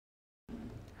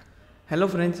Hello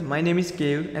friends, my name is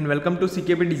Kev and welcome to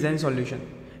CKP Design Solution.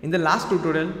 In the last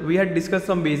tutorial, we had discussed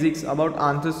some basics about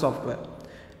ansys software.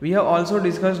 We have also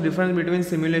discussed difference between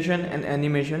simulation and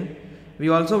animation. We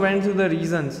also went through the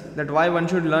reasons that why one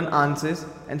should learn ansys,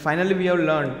 and finally we have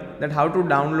learned that how to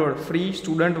download free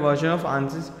student version of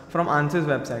ansys from ansys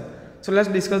website. So let's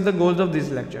discuss the goals of this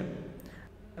lecture.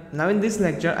 Now in this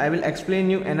lecture, I will explain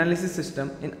you analysis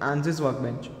system in ansys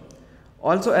workbench.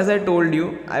 Also, as I told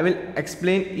you, I will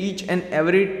explain each and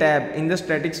every tab in the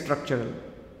static structural.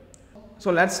 So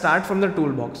let's start from the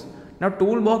toolbox. Now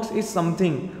toolbox is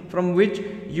something from which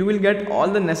you will get all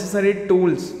the necessary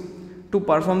tools to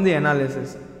perform the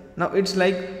analysis. Now it's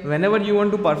like whenever you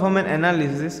want to perform an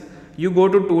analysis, you go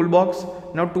to toolbox.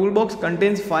 Now toolbox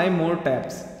contains 5 more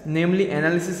tabs, namely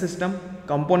analysis system,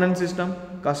 component system,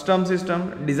 custom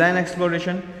system, design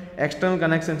exploration, external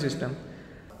connection system.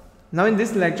 Now in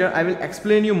this lecture, I will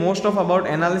explain you most of about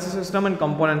analysis system and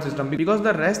component system because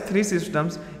the rest 3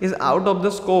 systems is out of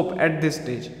the scope at this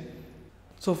stage.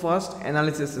 So first,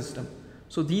 analysis system.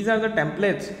 So these are the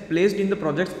templates placed in the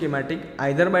project schematic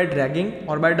either by dragging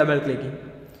or by double clicking.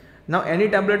 Now any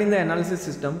template in the analysis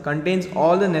system contains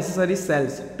all the necessary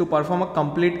cells to perform a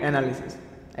complete analysis.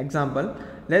 Example,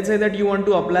 let's say that you want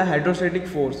to apply hydrostatic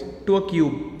force to a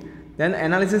cube. Then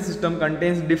analysis system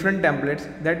contains different templates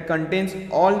that contains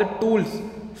all the tools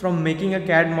from making a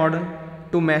CAD model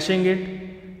to meshing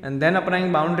it and then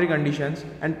applying boundary conditions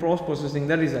and post-processing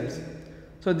the results.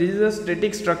 So this is a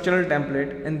static structural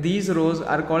template and these rows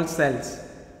are called cells.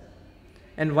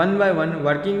 And one by one,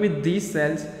 working with these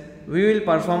cells, we will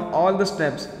perform all the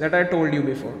steps that I told you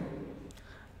before.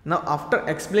 Now after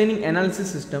explaining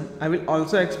analysis system, I will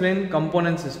also explain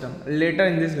component system later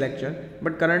in this lecture,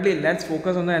 but currently let's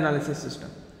focus on the analysis system.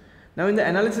 Now in the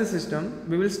analysis system,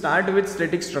 we will start with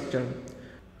static structure.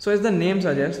 So as the name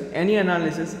suggests, any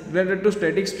analysis related to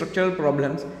static structural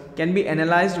problems can be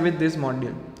analyzed with this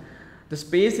module. The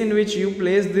space in which you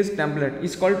place this template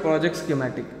is called project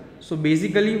schematic. So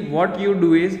basically what you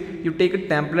do is you take a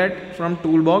template from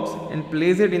toolbox and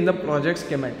place it in the project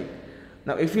schematic.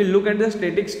 Now if you look at the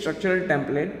static structural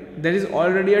template, there is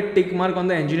already a tick mark on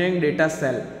the engineering data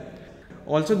cell.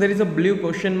 Also there is a blue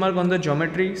question mark on the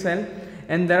geometry cell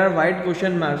and there are white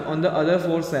question marks on the other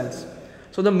 4 cells.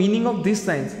 So the meaning of these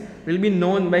signs will be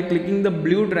known by clicking the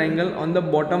blue triangle on the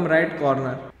bottom right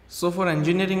corner. So for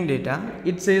engineering data,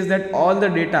 it says that all the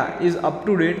data is up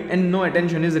to date and no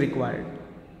attention is required.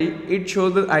 It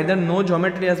shows that either no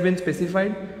geometry has been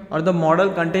specified or the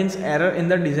model contains error in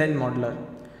the design modeler.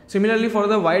 Similarly for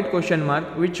the white question mark,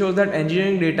 which shows that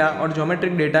engineering data or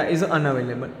geometric data is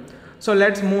unavailable. So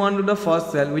let's move on to the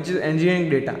first cell, which is engineering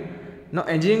data. Now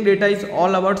engineering data is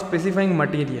all about specifying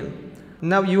material.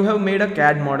 Now you have made a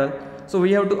CAD model, so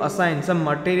we have to assign some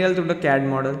material to the CAD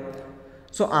model.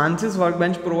 So ansys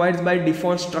workbench provides by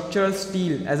default structural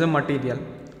steel as a material.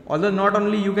 Although not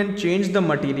only you can change the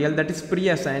material that is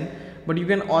pre-assigned, but you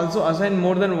can also assign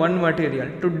more than one material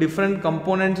to different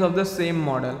components of the same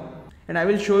model. And I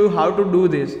will show you how to do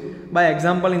this by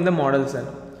example in the model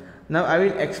cell. Now I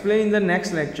will explain in the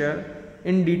next lecture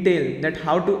in detail that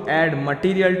how to add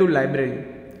material to library,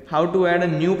 how to add a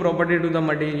new property to the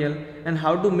material and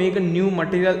how to make a new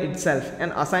material itself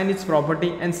and assign its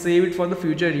property and save it for the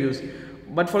future use.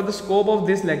 But for the scope of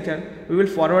this lecture, we will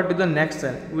forward to the next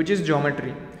cell, which is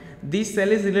geometry. This cell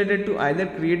is related to either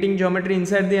creating geometry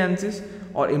inside the ansys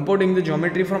or importing the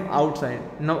geometry from outside.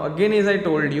 Now again, as I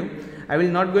told you, I will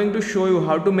not going to show you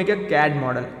how to make a CAD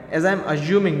model as I am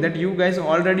assuming that you guys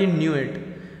already knew it.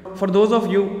 For those of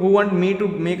you who want me to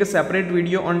make a separate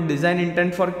video on design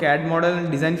intent for CAD model and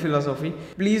design philosophy,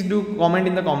 please do comment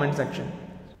in the comment section.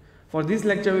 For this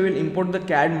lecture, we will import the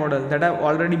CAD model that I have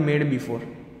already made before.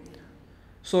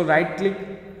 So right click,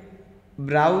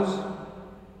 browse,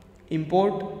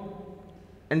 import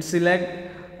and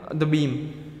select the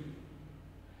beam.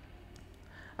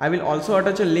 I will also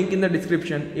attach a link in the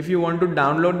description if you want to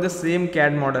download the same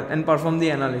CAD model and perform the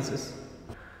analysis.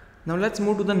 Now let's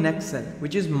move to the next cell,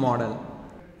 which is model.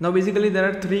 Now basically there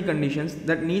are 3 conditions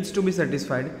that needs to be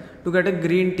satisfied to get a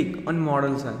green tick on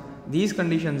model cell. These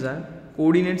conditions are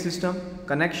coordinate system,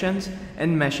 connections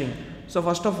and meshing. So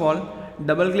first of all,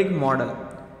 double click model.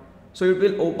 So it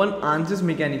will open ansys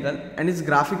mechanical and its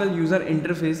graphical user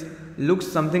interface looks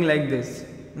something like this.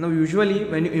 Now usually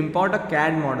when you import a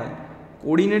CAD model,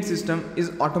 coordinate system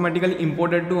is automatically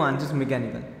imported to ansys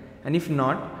mechanical, and if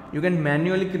not, you can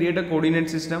manually create a coordinate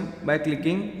system by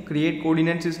clicking create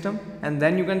coordinate system and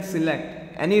then you can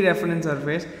select any reference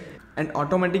surface and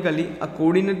automatically a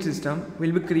coordinate system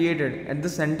will be created at the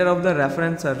center of the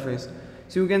reference surface.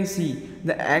 So you can see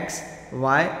the x,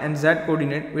 y and z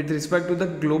coordinate with respect to the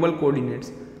global coordinates,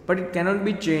 but it cannot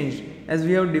be changed as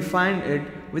we have defined it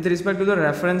with respect to the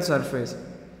reference surface.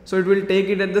 So it will take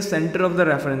it at the center of the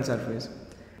reference surface.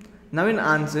 Now in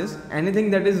ansys,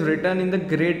 anything that is written in the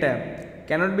gray tab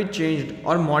cannot be changed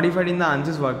or modified in the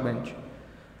ansys workbench.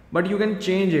 But you can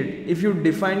change it if you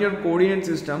define your coordinate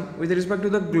system with respect to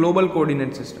the global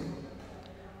coordinate system.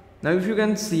 Now if you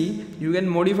can see, you can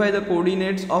modify the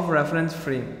coordinates of reference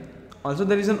frame. Also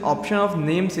there is an option of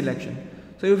name selection.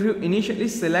 So if you initially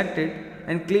select it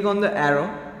and click on the arrow,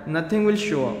 nothing will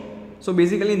show up. So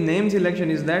basically name selection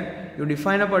is that you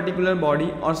define a particular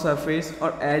body or surface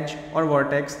or edge or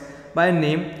vertex by a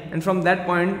name, and from that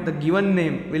point the given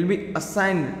name will be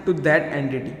assigned to that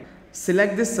entity.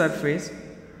 Select this surface,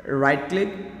 right click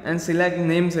and select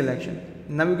name selection.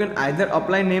 Now you can either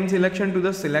apply name selection to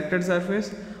the selected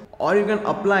surface, or you can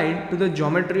apply it to the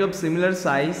geometry of similar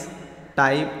size,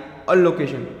 type or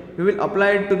location. We will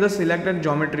apply it to the selected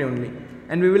geometry only,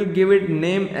 and we will give it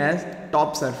name as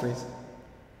top surface.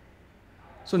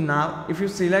 So now if you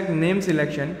select name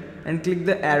selection and click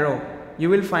the arrow, you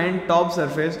will find top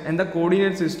surface and the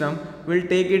coordinate system will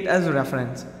take it as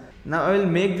reference. Now I will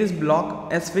make this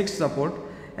block as fixed support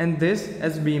and this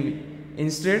as beam.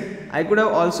 Instead, I could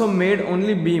have also made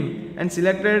only beam and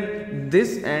selected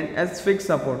this end as fixed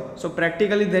support. So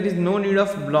practically there is no need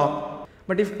of block.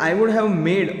 But if I would have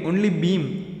made only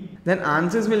beam, then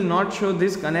ansys will not show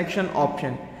this connection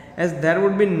option, as there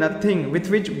would be nothing with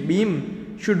which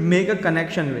beam should make a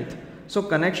connection with. So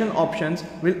connection options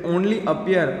will only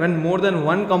appear when more than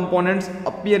one components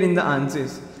appear in the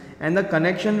ansys, and the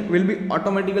connection will be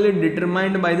automatically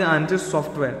determined by the ansys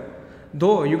software.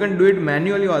 Though you can do it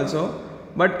manually also,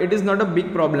 but it is not a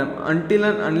big problem until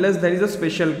and unless there is a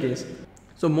special case.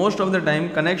 So most of the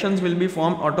time connections will be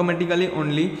formed automatically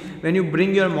only when you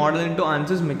bring your model into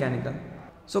ansys mechanical.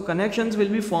 So connections will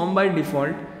be formed by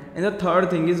default, and the third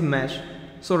thing is mesh.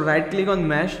 So right click on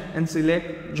mesh and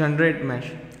select generate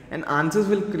mesh, and ansys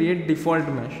will create default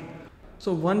mesh.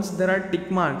 So once there are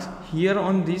tick marks here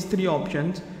on these three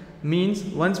options, means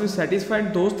once we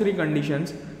satisfied those three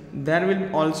conditions, there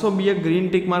will also be a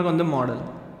green tick mark on the model.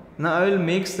 Now I will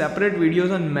make separate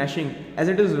videos on meshing, as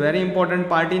it is very important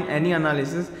part in any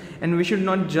analysis, and we should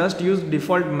not just use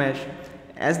default mesh,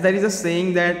 as there is a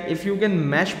saying that if you can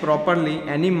mesh properly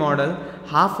any model,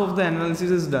 half of the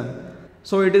analysis is done.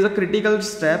 So it is a critical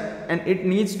step and it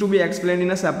needs to be explained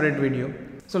in a separate video.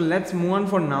 So let's move on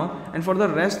for now, and for the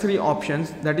rest three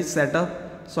options, that is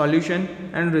setup,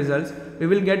 solution and results, we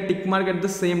will get tick mark at the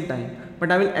same time,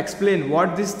 but I will explain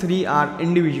what these three are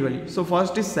individually. So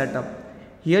first is setup.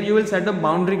 Here you will set up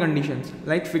boundary conditions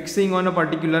like fixing on a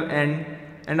particular end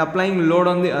and applying load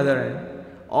on the other end.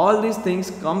 All these things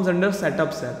comes under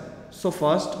setup cell. So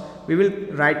first we will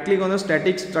right click on the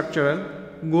static structural,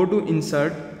 go to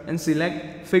insert and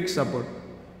select fixed support.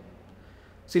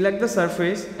 Select the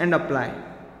surface and apply.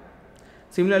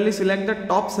 Similarly, select the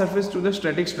top surface to the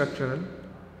static structural,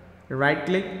 right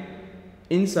click,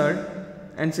 insert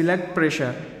and select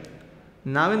pressure.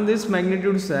 Now in this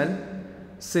magnitude cell,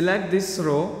 select this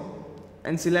row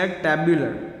and select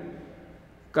tabular.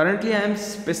 Currently I am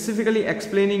specifically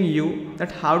explaining you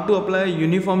that how to apply a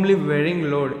uniformly varying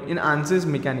load in ansys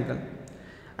mechanical.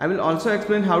 I will also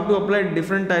explain how to apply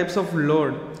different types of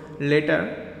load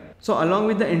later. So along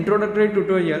with the introductory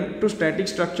tutorial to static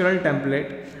structural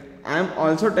template, I am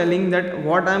also telling that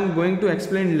what I am going to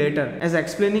explain later, as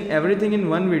explaining everything in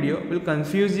one video will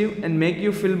confuse you and make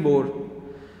you feel bored.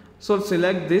 So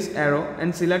select this arrow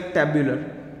and select tabular.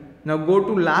 Now go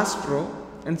to last row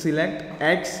and select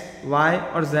X,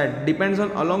 Y or Z, depends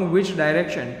on along which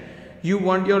direction you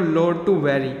want your load to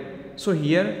vary. So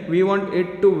here we want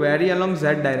it to vary along Z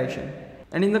direction.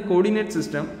 And in the coordinate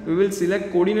system, we will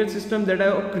select coordinate system that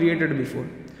I have created before.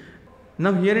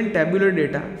 Now here in tabular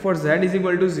data, for Z is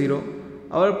equal to 0,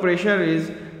 our pressure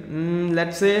is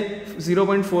let's say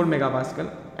 0.4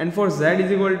 megapascal, and for Z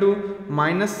is equal to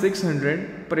minus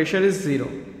 600, pressure is 0.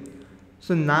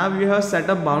 So now we have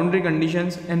set up boundary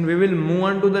conditions, and we will move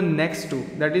on to the next two,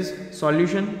 that is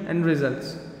solution and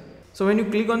results. So when you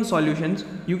click on solutions,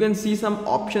 you can see some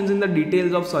options in the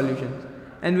details of solutions,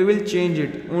 and we will change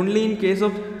it only in case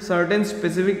of certain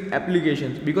specific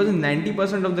applications, because in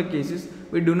 90% of the cases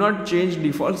we do not change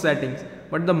default settings,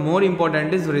 but the more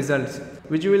important is results,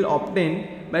 which you will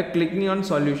obtain by clicking on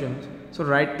solutions. So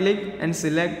right click and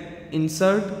select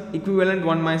insert equivalent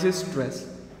 1 minus stress.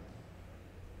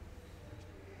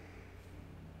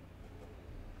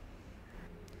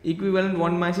 Equivalent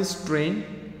 1 minus strain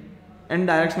and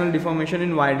directional deformation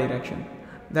in y direction.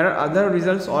 There are other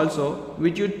results also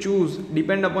which you choose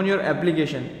depend upon your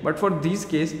application, but for this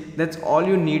case that's all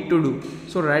you need to do.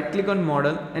 So right click on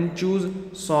model and choose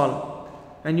solve,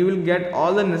 and you will get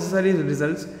all the necessary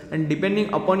results, and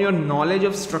depending upon your knowledge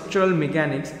of structural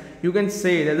mechanics you can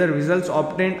say that the results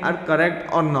obtained are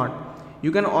correct or not.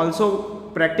 You can also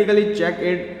practically check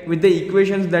it with the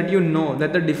equations that you know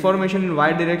that the deformation in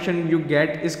y direction you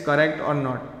get is correct or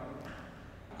not.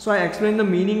 So I explained the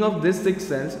meaning of these 6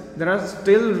 cells. There are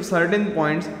still certain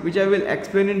points which I will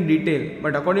explain in detail,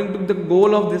 but according to the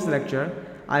goal of this lecture,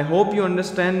 I hope you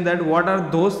understand that what are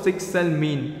those 6 cells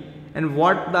mean and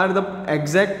what are the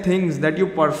exact things that you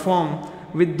perform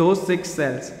with those 6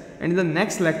 cells. And in the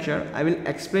next lecture, I will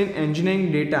explain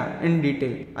engineering data in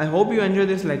detail. I hope you enjoy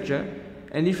this lecture,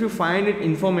 and if you find it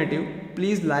informative,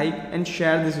 please like and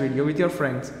share this video with your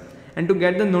friends. And to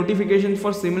get the notifications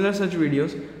for similar such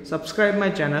videos, subscribe my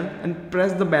channel and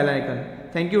press the bell icon.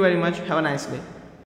 Thank you very much. Have a nice day.